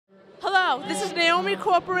Hello, this is Naomi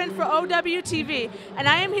Corporan for OWTV, and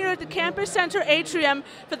I am here at the Campus Center Atrium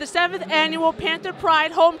for the 7th Annual Panther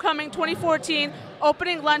Pride Homecoming 2014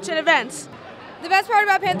 opening lunch and events. The best part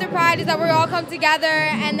about Panther Pride is that we all come together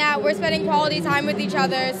and that we're spending quality time with each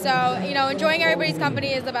other, so, enjoying everybody's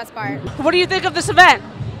company is the best part. What do you think of this event?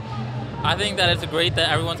 I think that it's great that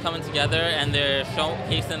everyone's coming together and they're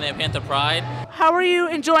showcasing their Panther Pride. How are you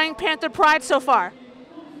enjoying Panther Pride so far?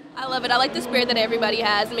 I love it. I like the spirit that everybody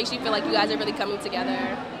has. It makes you feel like you guys are really coming together.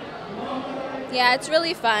 Yeah, it's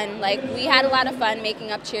really fun. Like, we had a lot of fun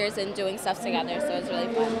making up cheers and doing stuff together, so it's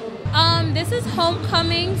really fun. This is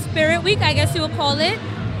Homecoming Spirit Week, I guess you would call it.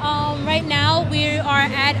 Right now we are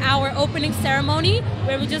at our opening ceremony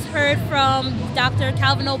where we just heard from Dr.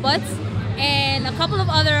 Calvin O'Butts and a couple of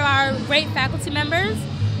our great faculty members.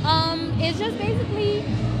 It's just basically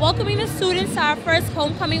welcoming the students to our first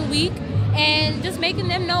homecoming week and just making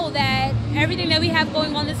them know that everything that we have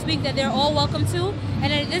going on this week, that they're all welcome to, and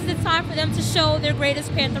that this is the time for them to show their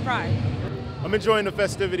greatest Panther pride. I'm enjoying the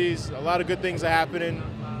festivities. A lot of good things are happening.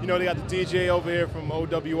 They got the DJ over here from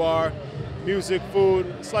OWR, music, food.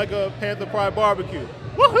 It's like a Panther Pride barbecue.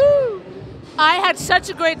 Woohoo! I had such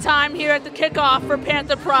a great time here at the kickoff for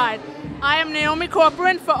Panther Pride. I am Naomi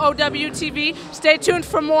Corporan for OWTV. Stay tuned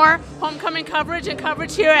for more homecoming coverage and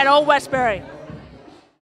coverage here at Old Westbury.